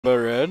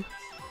Red.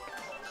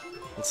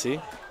 Let's see.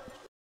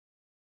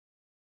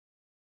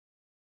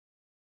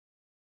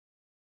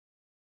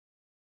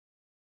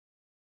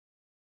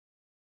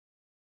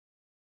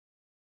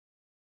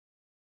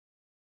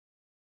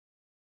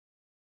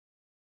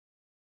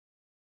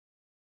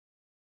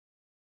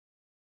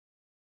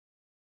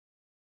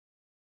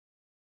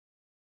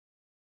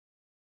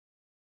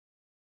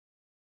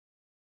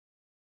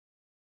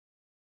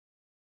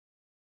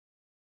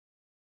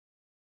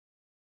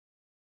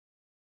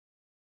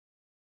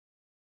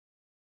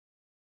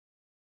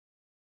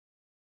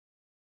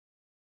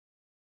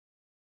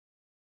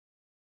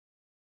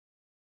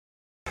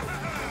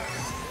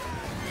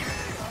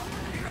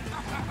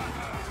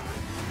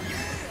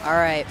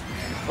 Alright,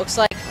 looks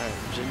like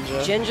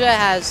Ginja.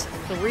 has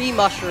 3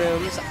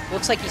 mushrooms.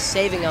 Looks like he's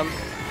saving them.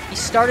 He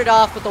started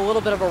off with a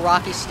little bit of a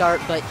rocky start,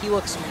 but he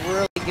looks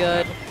really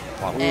good.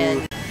 Wow.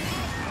 And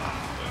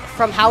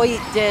from how he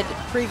did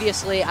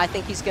previously, I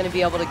think he's going to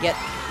be able to get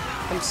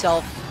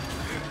himself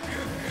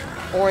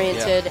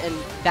oriented and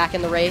back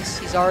in the race.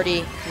 He's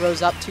already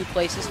rose up 2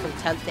 places from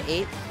 10th to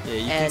 8th. Yeah,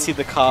 you can see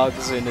the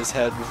cogs in his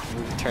head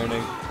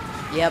turning.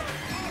 Yep.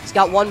 He's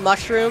got 1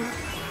 mushroom,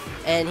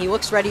 and he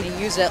looks ready to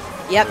use it.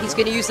 Yep, he's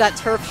going to use that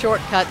turf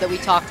shortcut that we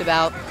talked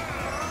about.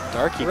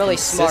 Darky really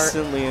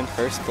consistently in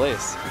first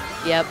place.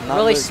 Yep, Not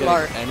really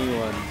smart.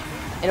 Anyone.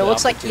 And it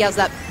looks like he has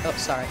that. Oh,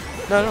 sorry.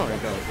 No, go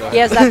ahead. He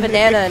has that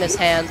banana in his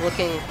hand,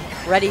 looking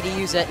ready to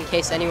use it in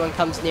case anyone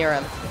comes near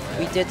him.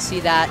 We did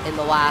see that in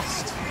the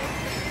last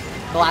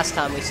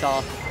time we saw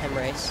him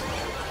race.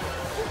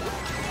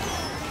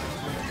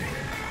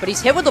 But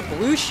he's hit with a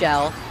blue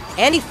shell,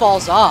 and he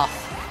falls off.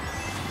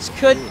 This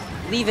could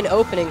leave an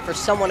opening for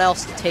someone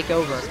else to take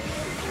over.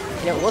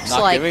 And it looks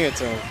Not like giving it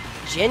to him.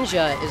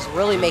 Ginja is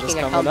really making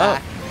a coming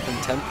comeback. up from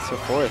 10th to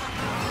 4th.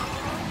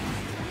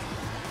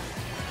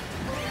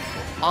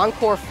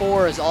 Encore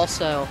 4 is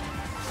also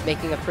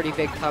making a pretty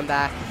big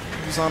comeback.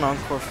 Who's on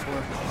Encore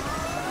 4?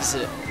 Is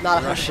it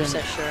Not 100% Russian?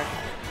 sure.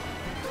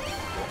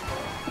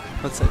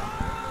 What's it?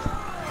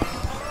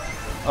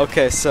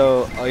 Okay,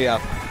 so, oh yeah.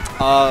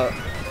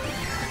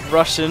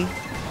 Russian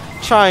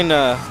trying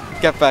to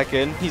get back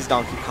in. He's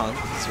Donkey Kong.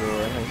 That's where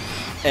we're in.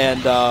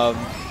 And,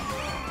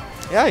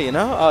 yeah, you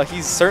know,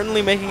 he's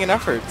certainly making an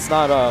effort. It's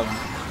not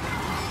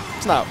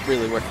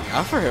really working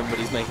out for him, but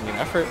he's making an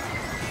effort.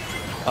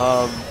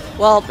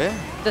 Well, yeah.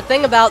 The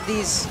thing about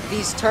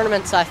these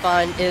tournaments I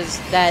find is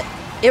that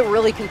it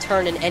really can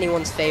turn in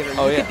anyone's favor.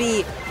 Oh,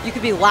 you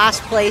could be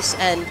last place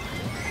and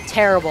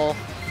terrible,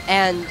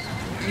 and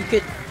you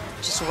could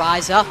just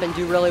rise up and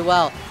do really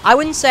well. I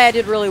wouldn't say I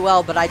did really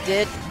well, but I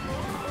did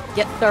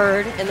get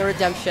 3rd in the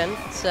redemption,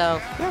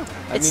 so yeah,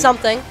 it's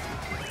something.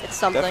 It's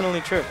something.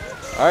 Definitely true.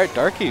 All right,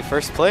 Darky,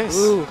 first place.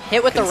 Ooh,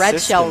 hit with the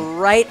red shell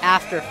right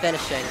after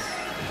finishing.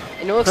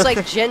 And it looks like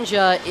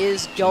Ginja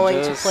is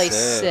going to place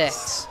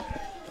 6th.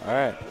 All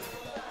right.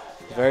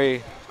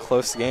 Very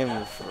close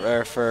game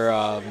for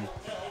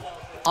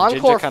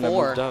Encore Ginja kind of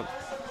 4. moved up.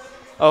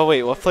 Oh,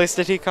 wait, what place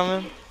did he come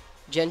in?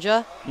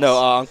 Ginja? No,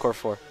 Encore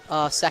 4.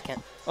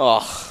 2nd.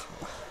 Oh.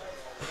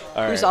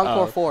 All Who's right,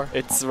 Encore 4?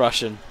 It's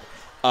Russian.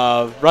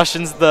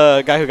 Russian's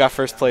the guy who got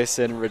first place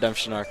in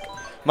Redemption Arc.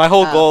 My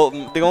whole goal,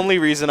 the only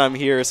reason I'm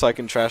here is so I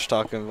can trash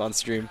talk him on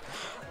stream.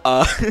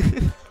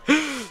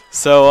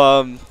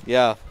 So,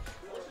 yeah.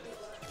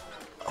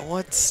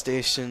 What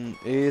station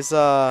is,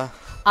 I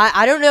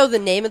don't know the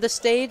name of the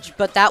stage,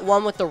 but that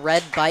one with the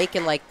red bike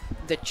and like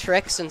the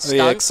tricks and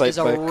stunts is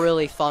a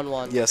really fun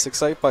one. Yes,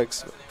 Excite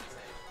Bikes.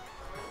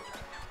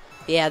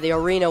 Yeah, the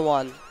arena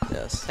one.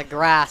 Yes. The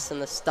grass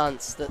and the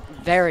stunts.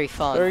 Very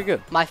fun. Very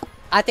good.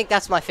 I think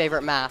that's my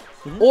favorite map.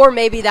 Or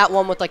maybe that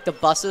one with like the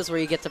buses where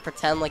you get to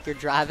pretend like you're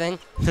driving.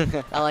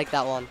 I like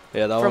that one.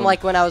 Yeah, that one. From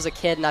like when I was a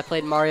kid and I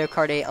played Mario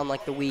Kart 8 on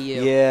like the Wii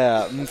U.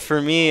 Yeah,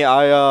 for me,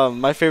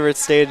 my favorite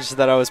stage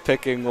that I was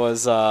picking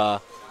was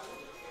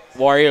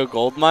Wario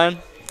Goldmine.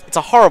 It's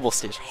a horrible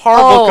stage,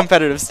 horrible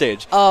competitive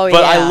stage. Oh,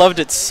 but yeah. I loved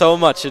it so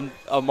much in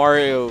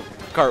Mario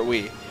Kart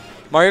Wii.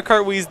 Mario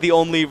Kart Wii is the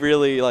only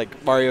really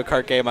like Mario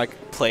Kart game I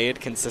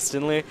played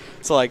consistently.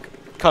 So like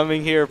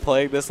coming here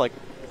playing this, like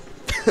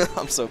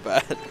I'm so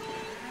bad.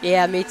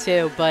 Yeah, me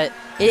too. But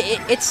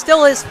it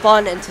still is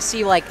fun, and to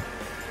see like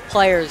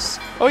players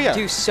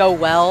do so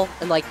well,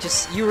 and like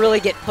just you really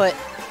get put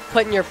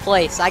in your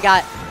place. I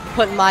got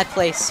put in my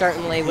place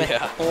certainly with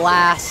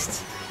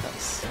last.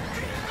 Yes.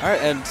 All right,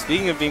 and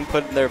speaking of being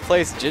put in their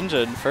place,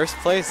 Ginja in first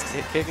place,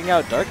 kicking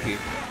out Darky.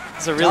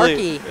 It's a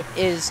really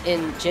Darky is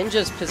in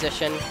Ginja's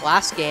position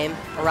last game,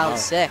 around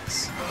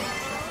 6.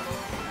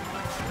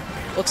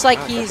 Looks like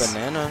he's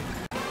banana.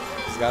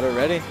 He's got it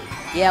ready.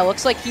 Yeah,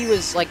 looks like he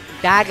was like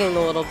bagging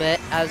a little bit,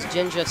 as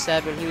Ginja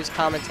said when he was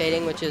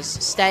commentating, which is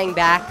staying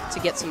back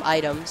to get some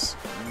items,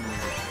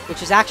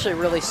 which is actually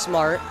really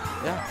smart.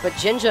 Yeah. But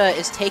Ginja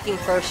is taking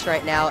first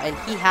right now, and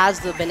he has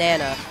the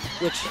banana,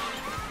 which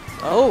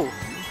all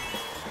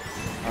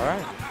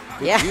right.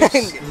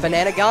 Good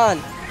banana gone.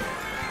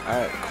 All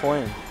right,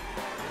 coin.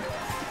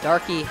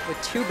 Darky with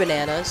 2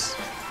 bananas.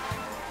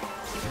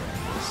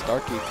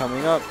 Darky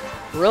coming up.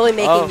 Really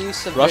making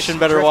use of Russian this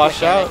better drift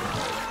wash mechanic.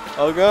 out.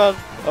 Oh god.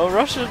 Oh,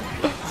 Russian.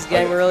 It's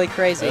getting really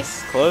crazy.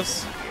 Yes,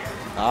 close.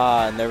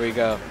 Ah, and there we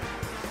go.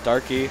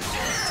 Darky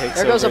takes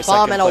There goes over a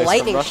bomb and a second place from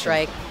lightning Russian.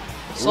 strike,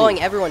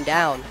 slowing everyone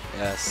down.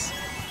 Yes.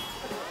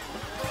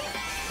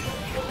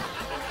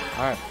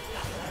 All right.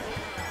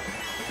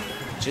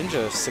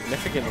 Ginja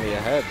significantly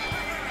ahead.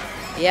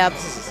 Yeah,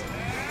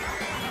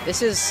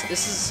 this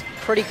is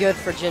pretty good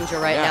for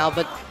Ginja right now,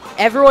 but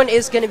everyone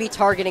is going to be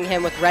targeting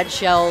him with red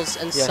shells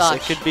and yes, such.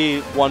 It could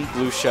be one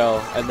blue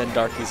shell, and then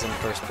Darky's in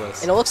first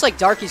place. And it looks like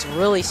Darky's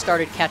really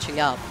started catching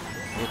up.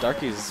 Yeah,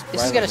 Darky's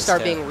This is going to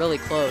start being really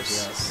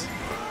close. Yes.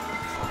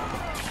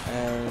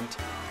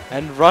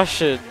 And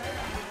Russian,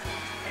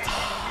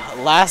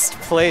 last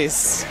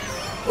place.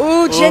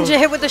 Ooh, Ginja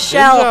hit with the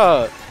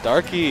shell. Ginja.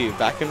 Darky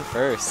back in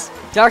first.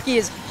 Darky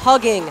is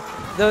hugging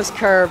those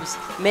curbs,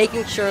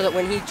 making sure that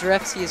when he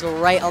drifts, he is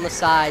right on the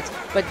sides.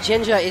 But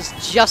Ginja is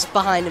just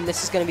behind him.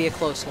 This is going to be a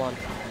close one.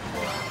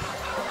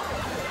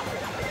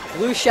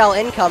 Blue shell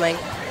incoming.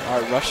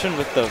 All right, Russian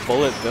with the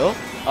bullet bill.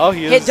 Oh,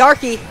 he hit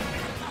Darky.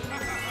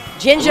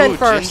 Ginja in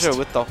first. Ginja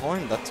with the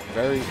horn. That's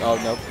very. Oh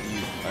nope.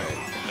 All right.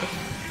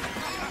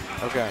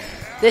 Okay.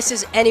 This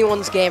is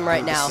anyone's game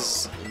right now.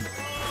 This is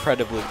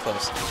incredibly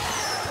close.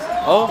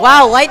 Oh.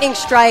 Wow, lightning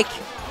strike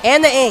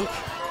and the ink.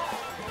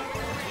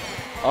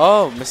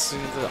 Oh,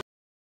 missing the.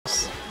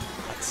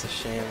 That's a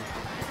shame.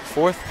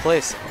 Fourth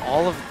place.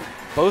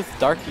 Both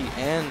Darky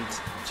and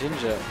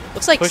Ginja.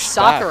 Looks like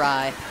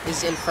Sakurai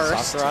is in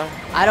first. Sakurai?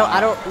 I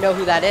don't know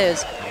who that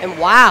is. And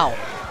wow.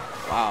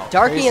 Wow.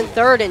 Darky crazy. in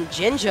third and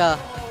Ginja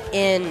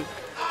in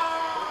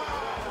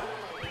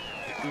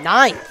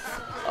ninth.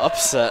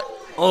 Upset.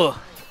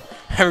 Oh,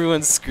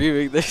 everyone's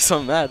screaming. They're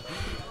so mad.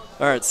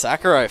 All right,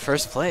 Sakurai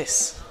first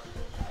place.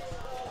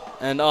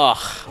 And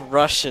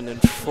Russian in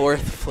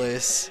fourth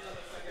place.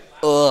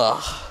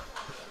 Ugh.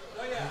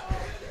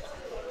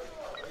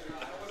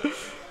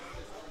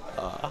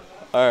 All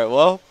right,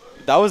 well,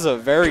 that was a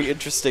very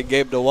interesting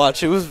game to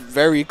watch. It was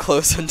very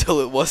close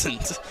until it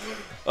wasn't.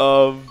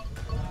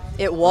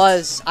 It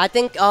was. I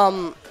think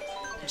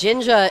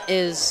Ginja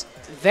is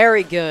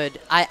very good.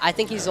 I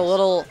think he's a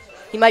little...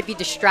 He might be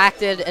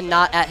distracted and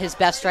not at his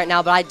best right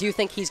now, but I do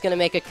think he's going to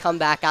make a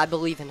comeback. I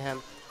believe in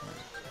him.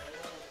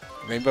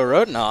 Rainbow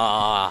Road?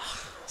 Nah,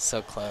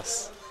 so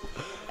close.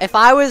 If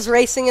I was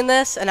racing in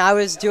this and I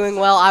was doing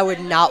well, I would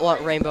not want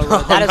Rainbow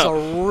Road. That is a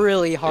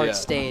really hard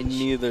stage.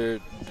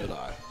 Neither did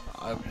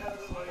I.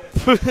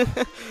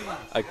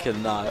 I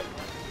cannot.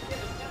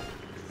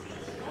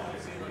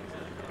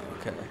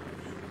 Okay.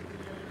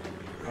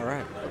 All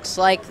right. Looks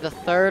like the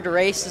third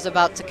race is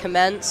about to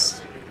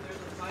commence.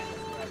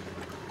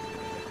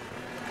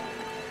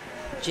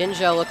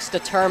 Ginja looks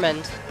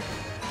determined.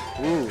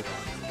 Ooh.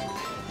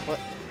 What?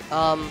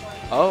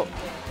 Oh.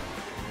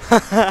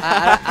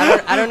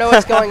 I don't know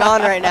what's going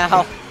on right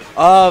now.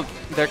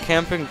 They're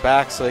camping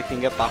back so they can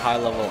get the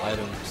high-level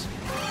items.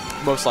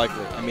 Most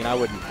likely. I mean, I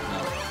wouldn't know.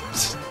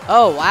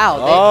 Oh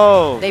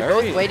wow. They very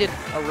both waited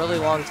a really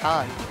long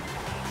time.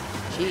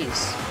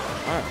 Jeez.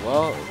 All right.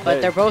 Well.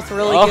 But they're both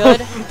really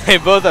good. They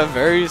both have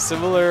very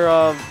similar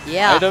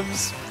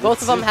items.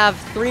 Both of them have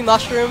 3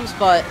 mushrooms,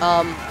 but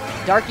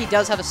Darky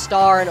does have a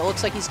star, and it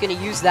looks like he's going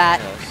to use that.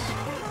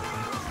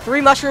 Yes.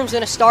 3 mushrooms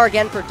and a star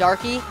again for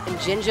Darky, and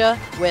Ginja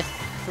with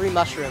 3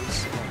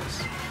 mushrooms.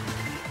 Nice.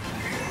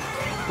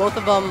 Both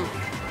of them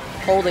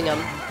holding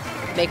them,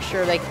 make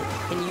sure they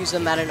can use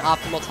them at an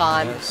optimal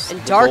time. Yes.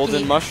 And The Darky,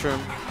 golden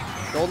mushroom.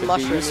 golden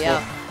mushroom,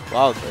 yeah.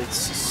 Wow, it's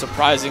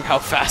surprising how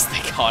fast they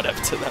caught up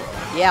to them.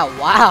 Yeah,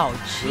 wow, It was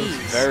jeez.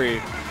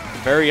 very,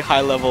 very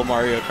high-level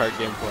Mario Kart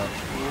gameplay.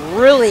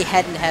 Really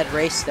head-and-head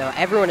race, though.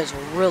 Everyone is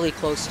really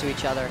close to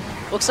each other.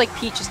 Looks like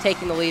Peach is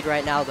taking the lead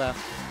right now, though.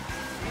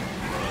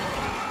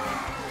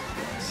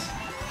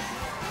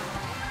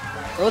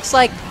 It looks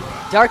like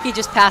Darky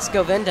just passed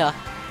Govinda.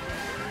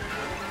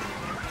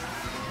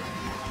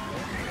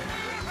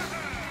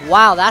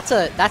 Wow, that's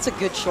a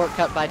good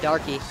shortcut by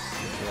Darky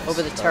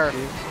over the turf.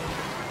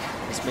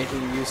 He's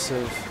making use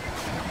of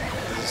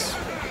his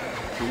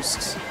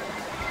boosts.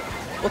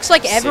 Looks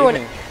like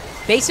everyone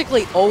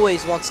basically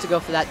always wants to go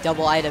for that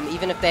double item,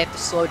 even if they have to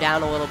slow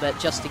down a little bit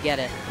just to get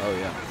it. Oh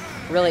yeah.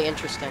 Really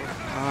interesting.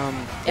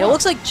 And it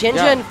looks like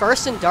Ginja in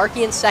first and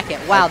Darky in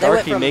second. Wow, they went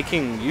Darky from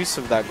making use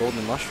of that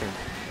golden mushroom.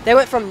 They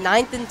went from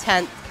 9th and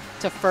 10th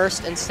to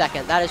 1st and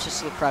 2nd. That is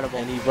just incredible.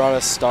 And he brought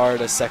a star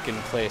to second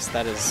place.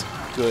 That is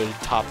good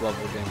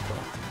top-level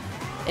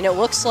gameplay. And it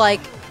looks like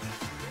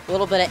a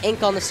little bit of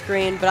ink on the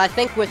screen, but I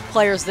think with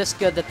players this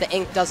good that the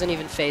ink doesn't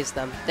even phase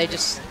them. They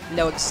just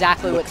know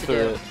exactly what to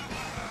do.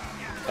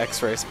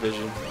 X-race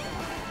vision.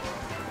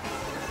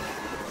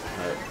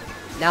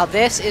 Now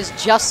this is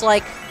just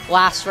like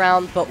last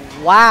round, but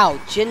wow,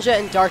 Ginja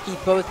and Darky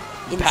both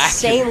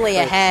insanely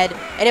ahead.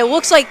 And it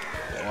looks like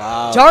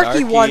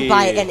Darky won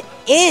by an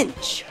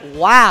inch.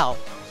 Wow.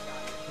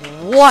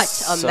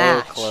 What a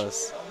match. So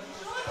close.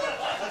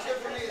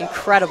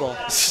 Incredible.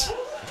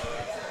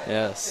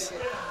 Yes.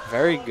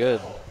 Very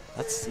good.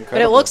 That's incredible.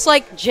 But it looks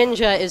like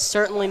Ginja is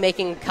certainly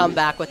making a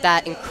comeback with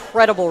that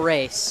incredible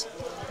race.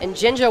 And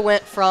Ginja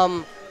went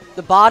from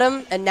the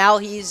bottom, and now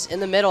he's in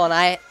the middle. And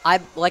I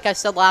like I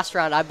said last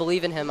round, I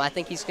believe in him. I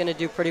think he's going to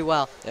do pretty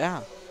well.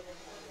 Yeah.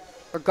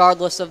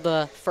 Regardless of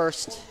the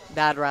first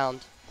bad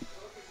round.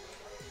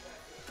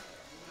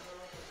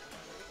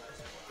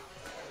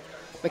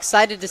 I'm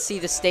excited to see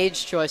the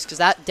stage choice because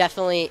that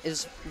definitely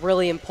is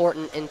really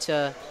important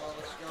into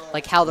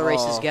like how the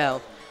races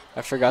go.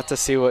 I forgot to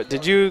see what.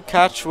 Did you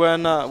catch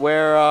when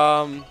where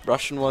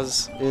Russian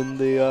was in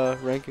the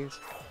rankings?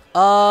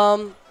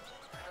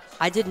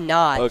 I did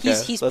not. Okay,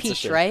 he's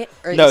Peach, right?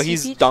 Or no,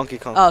 he's Donkey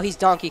Kong. Oh, he's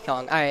Donkey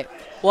Kong. All right,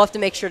 we'll have to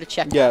make sure to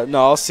check. Yeah,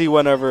 no, I'll see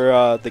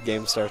whenever the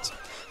game starts.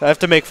 I have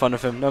to make fun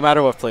of him, no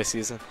matter what place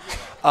he's in.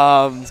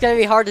 It's gonna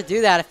be hard to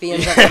do that if he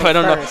ends up first. I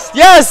don't know.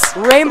 Yes,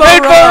 Rainbow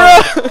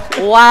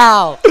Road.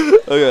 Wow.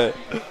 Okay.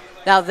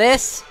 Now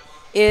this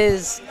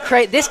is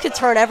this could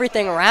turn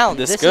everything around.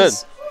 This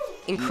is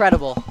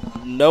incredible.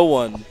 No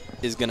one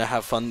is gonna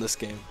have fun this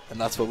game,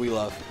 and that's what we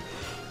love.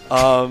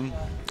 All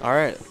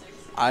right.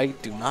 I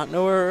do not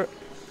know where.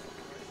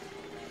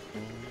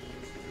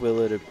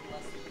 Will it appear?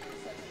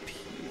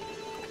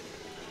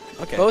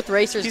 Okay. Both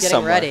racers He's getting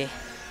somewhere. ready.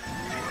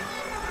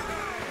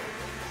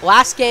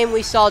 Last game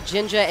we saw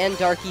Ginja and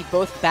Darky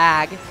both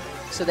bag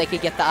so they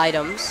could get the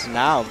items.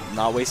 Now,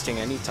 not wasting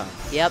any time.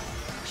 Yep.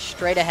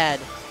 Straight ahead.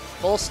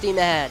 Full steam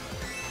ahead.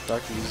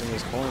 Darky using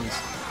his coins.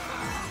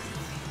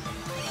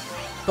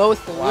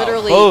 Both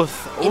literally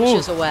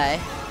inches away.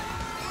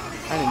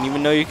 I didn't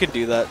even know you could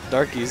do that.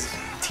 Darky's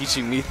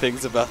teaching me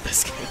things about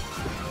this game.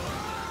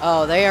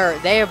 Oh, they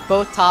have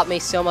both taught me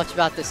so much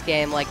about this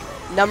game. Like,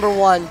 number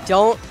one,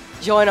 don't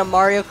join a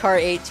Mario Kart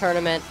 8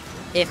 tournament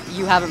if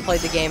you haven't played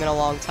the game in a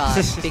long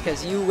time,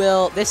 because you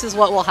will. This is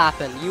what will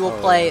happen. You will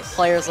play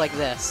players like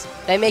this.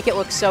 They make it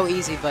look so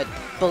easy, but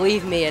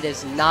believe me, it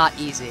is not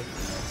easy.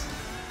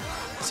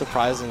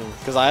 Surprising,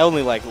 because I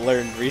only like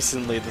learned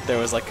recently that there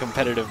was like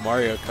competitive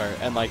Mario Kart,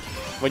 and like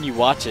when you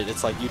watch it,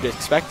 it's like you'd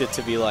expect it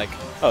to be like,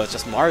 oh, it's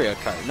just Mario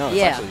Kart. No,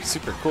 it's actually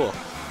super cool.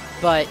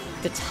 But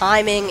the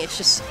timing, it's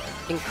just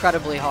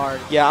incredibly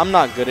hard. Yeah, I'm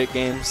not good at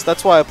games.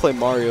 That's why I play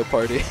Mario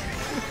Party.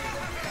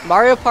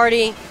 Mario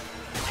Party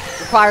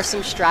requires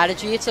some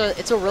strategy. It's a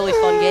really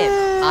fun game.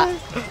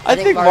 I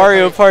think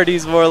Mario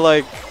Party's more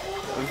like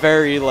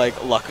very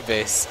like luck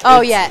based.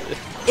 Oh yeah,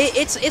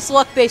 it's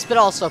luck based, but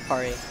also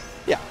party.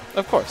 Yeah,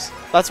 of course.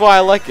 That's why I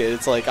like it.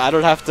 It's like I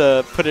don't have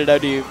to put in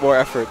any more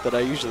effort than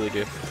I usually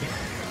do.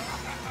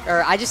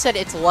 Or I just said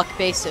it's luck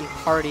based and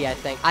party. I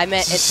think I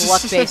meant it's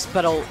luck based,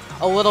 but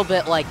a little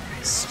bit like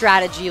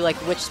strategy, like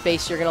which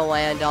space you're gonna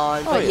land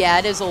on. But yeah,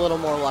 it is a little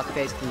more luck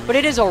based. But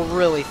it is a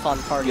really fun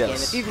party game.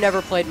 If you've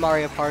never played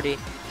Mario Party,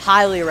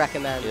 highly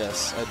recommend.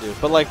 Yes, I do.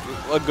 But like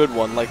a good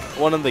one, like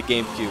one of the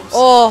GameCubes.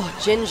 Oh,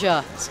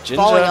 Ginja.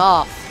 Falling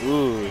off.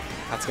 Ooh,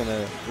 that's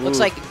gonna. Looks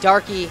like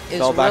Darky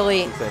is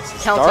really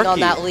counting on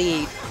that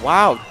lead.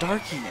 Wow,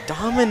 Darky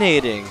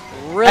dominating.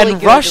 Really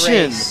and good Russian.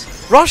 race.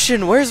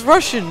 Russian, where's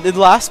Russian? In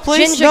last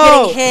place?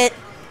 Ginja getting hit.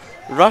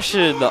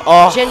 Russian,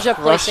 oh. Ginja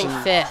placing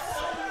 5th.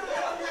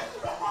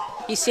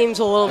 He seems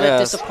a little bit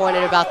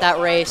disappointed about that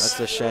race. That's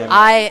a shame.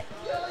 I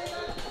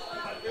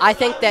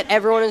think that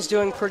everyone is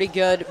doing pretty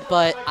good,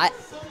 but I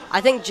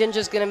think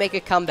Ginja's going to make a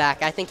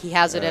comeback. I think he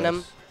has it in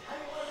him.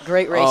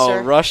 Great racer. Oh,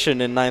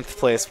 Russian in 9th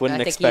place.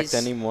 Wouldn't expect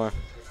any more.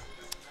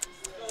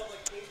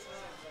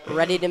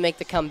 Ready to make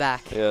the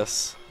comeback.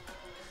 Yes.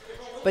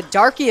 But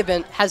Darky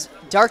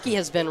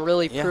has been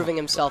really proving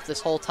himself this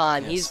whole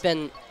time. He's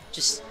been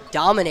just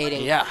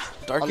dominating. Yeah,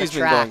 Darky's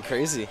been going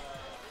crazy.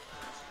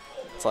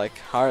 It's like,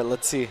 all right,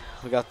 let's see.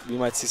 We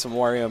might see some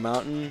Wario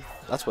Mountain.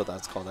 That's what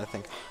that's called, I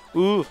think.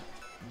 Ooh,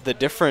 the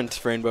different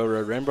Rainbow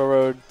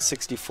Road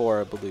 64,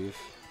 I believe.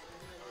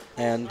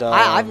 And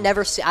I've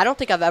never seen. I don't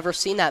think I've ever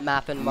seen that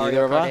map in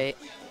Mario Kart 8.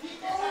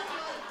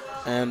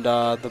 And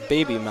the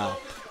baby map.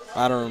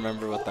 I don't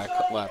remember what that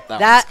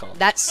was called.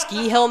 That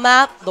ski hill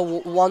map, the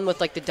one with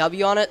like the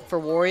W on it for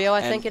Wario,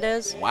 I think it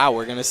is. Wow,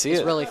 we're gonna see it.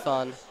 It's really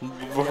fun.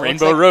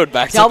 Rainbow Road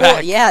back to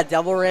back. Yeah,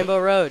 double Rainbow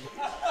Road.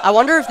 I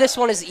wonder if this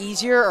one is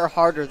easier or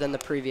harder than the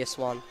previous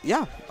one.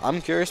 Yeah,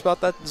 I'm curious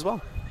about that as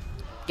well.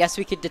 Guess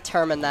we could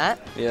determine that.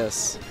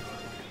 Yes.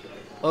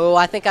 Oh,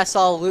 I think I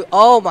saw a loop.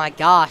 Oh my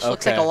gosh,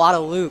 looks like a lot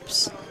of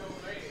loops.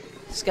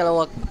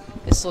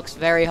 This looks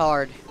very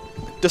hard.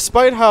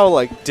 Despite how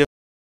like difficult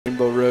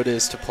Rainbow Road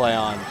is to play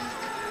on,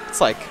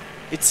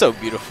 it's so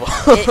beautiful.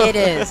 It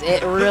is.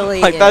 It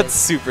really is. is. That's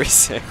super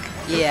sick.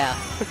 Yeah.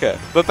 Okay,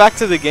 but back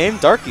to the game.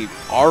 Darky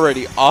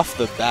already off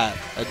the bat.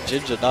 And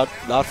Ginja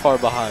not far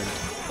behind.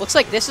 Looks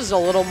like this is a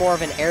little more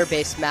of an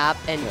air-based map,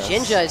 and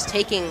Ginja is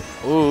taking...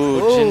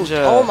 Ooh,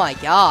 Ginja. Oh my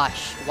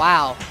gosh.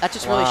 Wow. That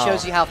just really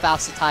shows you how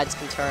fast the tides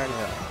can turn.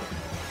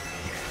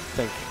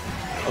 Yeah.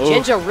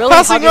 Ginja really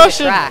hugging the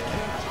track.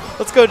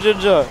 Let's go,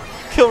 Ginja.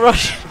 Kill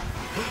Russian.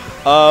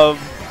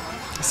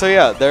 So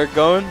yeah, they're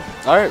going.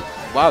 All right.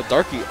 Wow,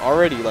 Darky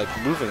already like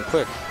moving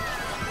quick.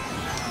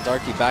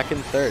 Darky back in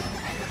 3rd.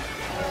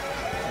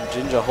 And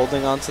Ginja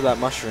holding on to that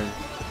mushroom.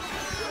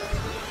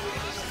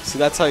 See,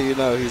 that's how you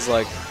know he's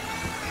like,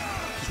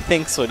 he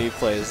thinks when he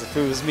plays. If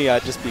it was me,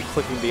 I'd just be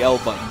clicking the L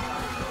button.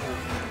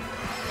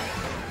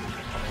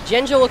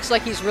 Ginja looks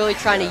like he's really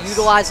trying to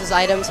utilize his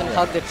items and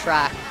hug the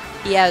track.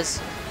 He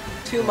has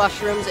 2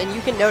 mushrooms, and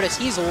you can notice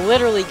he's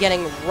literally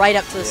getting right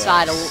up to the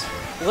side.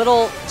 A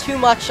little too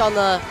much on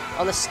the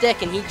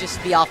stick, and he'd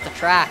just be off the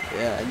track.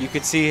 Yeah, and you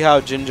could see how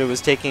Ginja was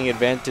taking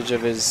advantage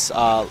of his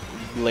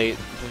late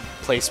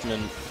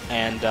placement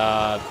and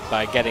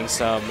by getting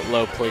some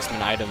low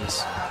placement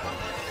items.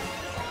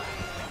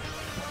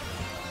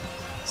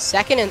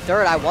 Second and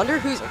third. I wonder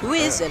who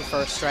is in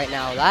first right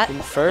now. That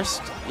in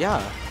first,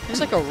 yeah.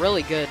 Looks like a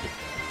really good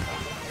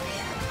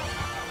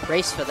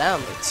race for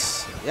them.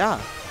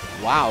 Yeah.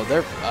 Wow, they're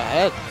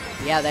ahead.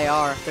 Yeah, they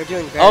are. They're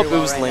doing very well it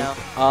was right Link.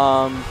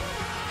 now.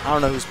 I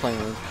don't know who's playing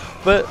Link,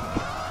 but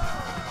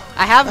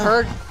I have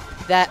heard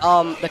that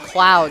the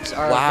Clouds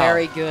are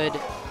very good.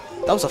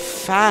 That was a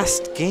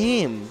fast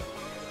game.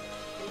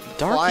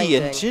 Darky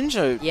and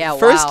Ginja,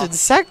 first and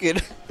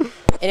second.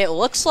 And it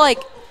looks like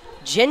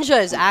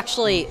Ginja is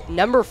actually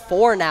number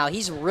 4 now.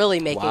 He's really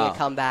making a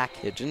comeback.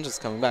 Yeah, Ginja's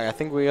coming back. I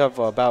think we have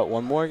about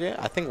one more game.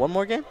 I think one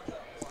more game?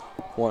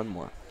 One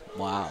more.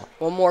 Wow.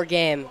 One more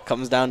game.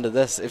 Comes down to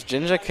this. If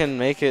Ginja can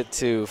make it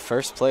to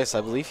first place,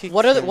 I believe he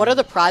What are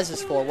the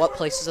prizes for? What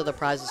places are the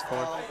prizes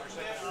for?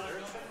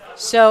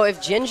 So if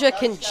Ginja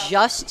can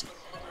just...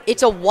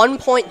 It's a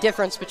 1-point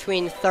difference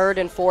between 3rd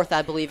and 4th,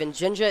 I believe. And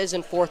Ginja is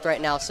in 4th right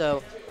now,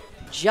 so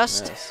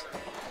just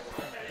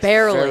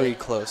barely. Very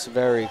close,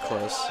 very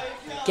close.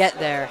 Get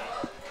there.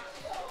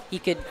 He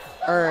could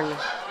earn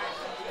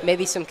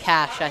maybe some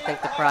cash, I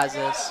think the prize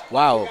is.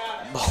 Wow,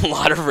 a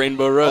lot of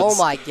Rainbow Roads. Oh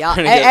my god.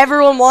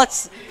 Everyone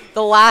wants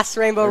the last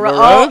Rainbow Road.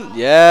 Oh,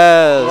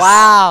 yes.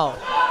 Wow.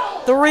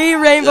 3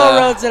 Rainbow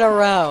Roads in a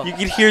row. You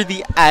can hear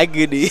the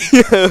agony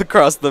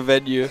across the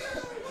venue.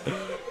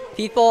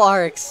 People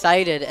are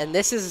excited, and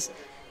this is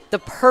the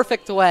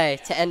perfect way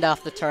to end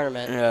off the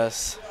tournament.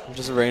 Yes,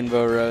 just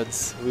Rainbow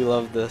Roads. We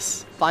love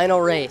this.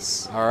 Final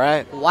race. All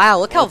right. Wow,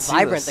 look how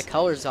vibrant the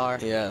colors are.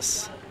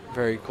 Yes,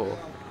 very cool.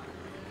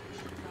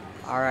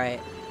 All right,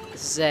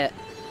 this is it.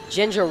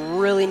 Ginja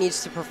really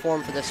needs to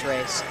perform for this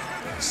race.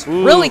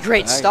 Really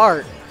great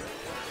start.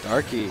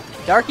 Darky.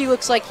 Darky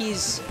looks like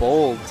he's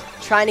bold,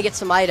 trying to get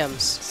some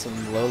items.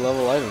 Some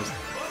low-level items.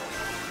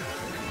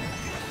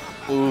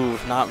 Ooh,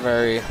 not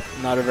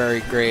a very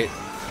great.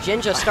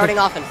 Ginja starting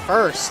off in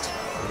first.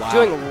 Wow.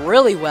 Doing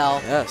really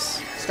well.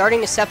 Yes. Starting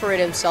to separate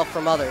himself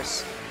from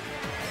others.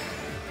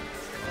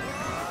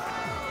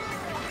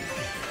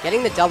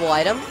 Getting the double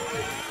item.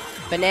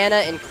 Banana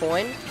and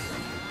coin.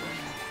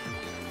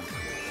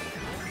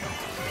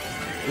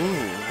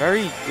 Ooh,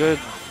 very good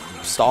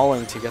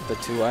stalling to get the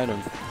 2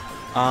 item.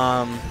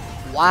 Wow,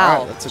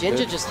 right,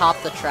 Ginja just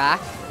hopped the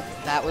track.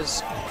 That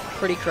was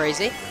pretty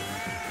crazy.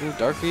 Ooh,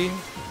 Darky.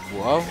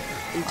 Whoa.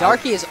 And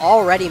Darky is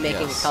already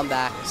making a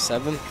comeback.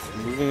 7th,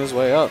 moving his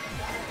way up.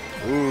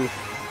 Ooh.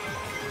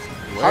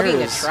 Hugging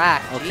the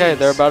track. Okay,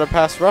 they're about to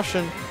pass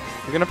Russian.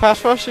 You're going to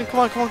pass Russian? Come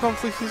on,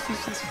 please.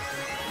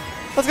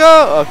 Let's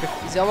go. Okay.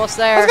 He's almost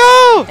there. Let's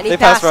go. And he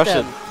passed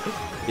Russian.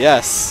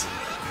 Yes.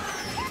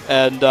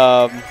 And,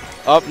 oh,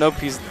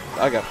 nope,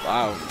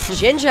 wow.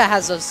 Ginja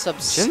has a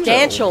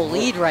substantial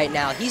lead right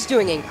now. He's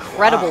doing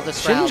incredible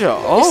this round.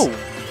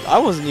 Ginja, I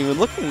wasn't even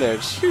looking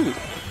there. Shoot.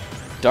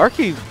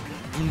 Darky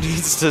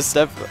needs to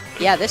step.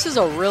 Yeah, this is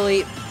a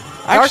really...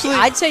 Actually,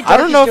 I'd say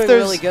Darky's doing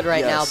really good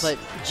right now, but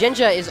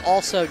Ginja is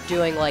also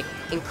doing, like,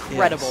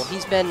 incredible. Yes.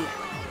 He's been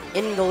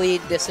in the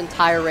lead this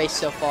entire race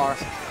so far.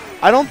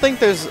 I don't think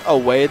there's a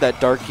way that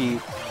Darky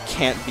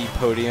can't be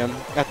podium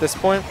at this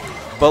point,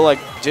 but, like,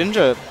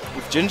 Ginja,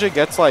 if Ginja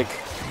gets, like,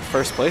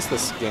 first place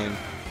this game,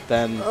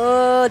 then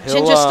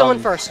Ginja's still in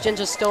first.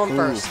 Ginja's still in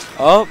first.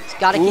 Oh. He's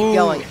got to keep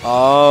going.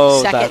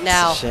 Oh, Second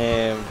now. A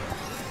shame.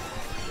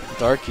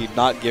 Darky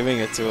not giving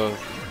it to him.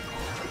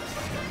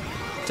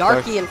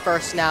 Darky in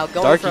first now,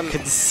 going Darky from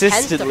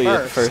consistently 10th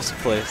to in first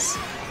place.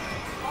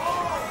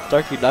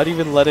 Darky not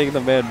even letting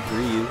the man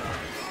breathe.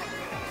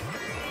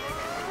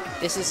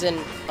 This is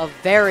a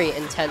very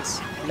intense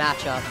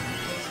matchup.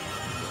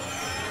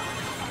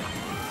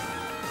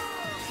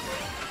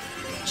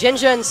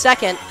 Ginja in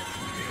second.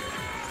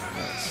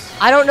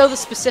 I don't know the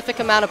specific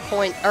amount of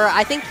point, or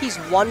I think he's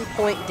 1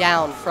 point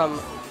down from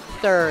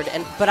third,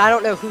 but I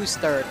don't know who's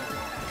third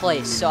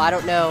place, so I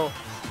don't know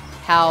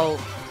how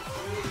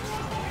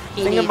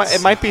he needs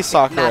it might be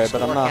Sakurai,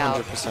 but I'm not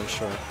out. 100%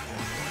 sure.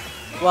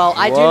 Well,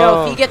 I do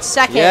know if he gets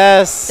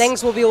second,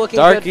 things will be looking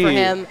Darky, good for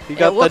him. He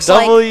got it looks the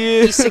W.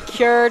 like he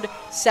secured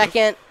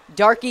second.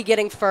 Darky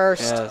getting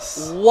first.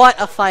 Yes. What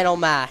a final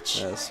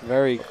match. Yes,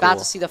 very cool. About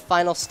to see the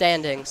final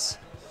standings.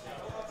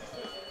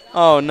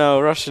 Oh no,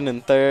 Russian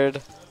in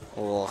third.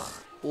 Ugh.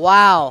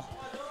 Wow.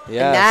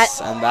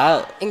 Yes, and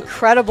that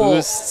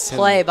incredible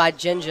play by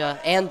Ginja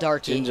and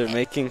Darky. Ginja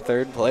making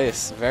third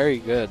place. Very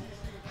good.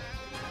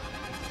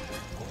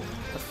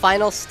 The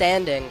final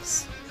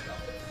standings.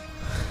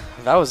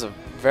 That was a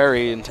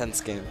very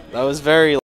intense game. That was very